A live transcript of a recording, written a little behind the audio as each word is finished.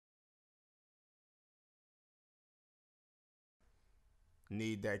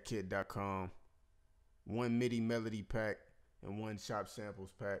needthatkit.com. One MIDI melody pack and one chop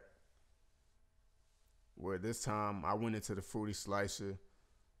samples pack. Where this time I went into the fruity slicer,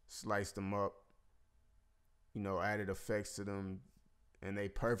 sliced them up, added effects to them, and they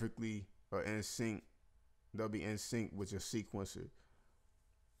perfectly are in sync. They'll be in sync with your sequencer.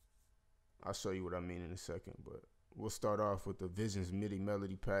 I'll show you what I mean in a second, but we'll start off with the Visions MIDI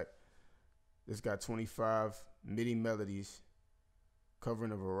melody pack. This got 25 MIDI melodies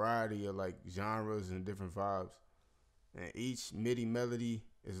covering a variety of genres and different vibes. And each MIDI melody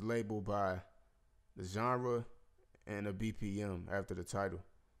is labeled by the genre and a BPM after the title.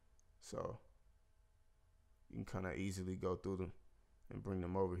 So you can kind of easily go through them and bring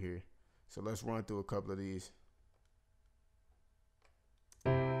them over here. So let's run through a couple of these.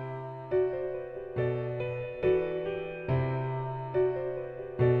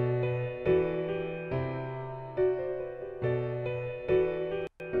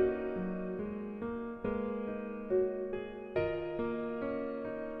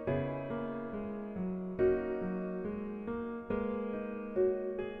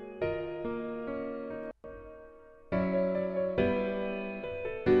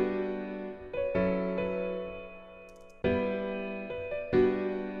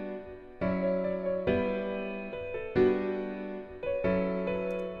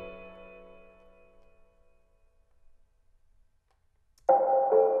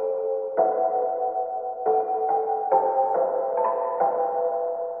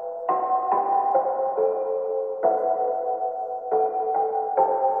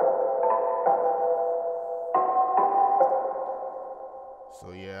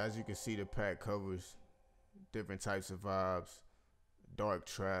 So yeah, as you can see, the pack covers different types of vibes: dark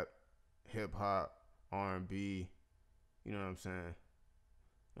trap, hip hop, R&B. You know what I'm saying?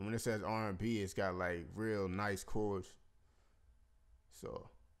 And when it says R&B, it's got real nice chords.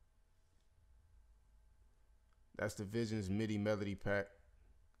 So that's the Visions MIDI melody pack.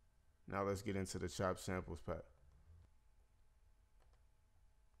 Now let's get into the chop samples pack.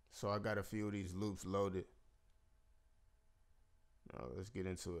 So I got a few of these loops loaded. Now let's get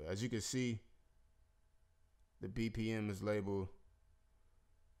into it. As you can see, the BPM is labeled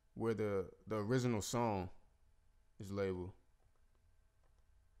where the original song is labeled.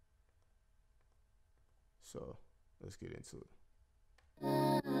 So let's get into it.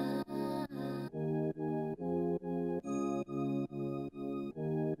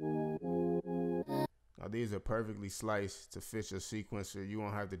 Now these are perfectly sliced to fit your sequencer. You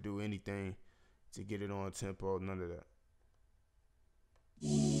won't have to do anything to get it on tempo, none of that.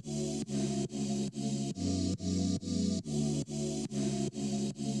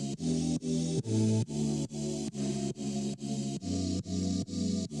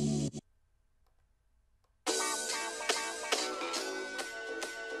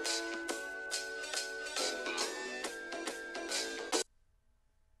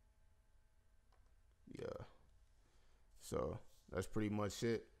 Yeah. So that's pretty much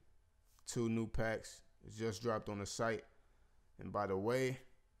it. 2 new packs. It's just dropped on the site. And by the way,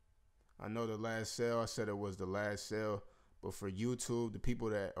 I know the last sale, I said it was the last sale, but for YouTube, the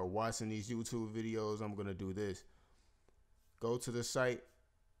people that are watching these YouTube videos, I'm going to do this. Go to the site,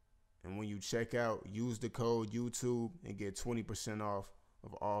 and when you check out, use the code YouTube and get 20% off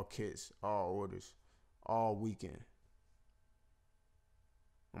of all kits, all orders, all weekend.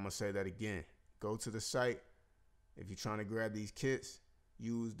 I'm going to say that again. Go to the site. If you're trying to grab these kits,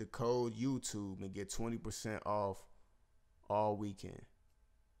 use the code YouTube and get 20% off all weekend.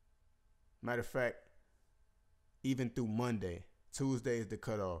 Matter of fact, even through Monday. Tuesday is the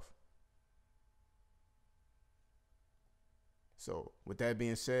cutoff. So with that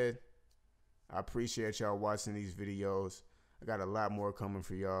being said, I appreciate y'all watching these videos. I got a lot more coming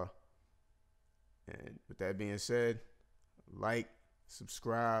for y'all. And with that being said, like,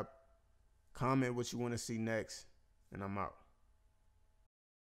 subscribe, comment what you want to see next, and I'm out.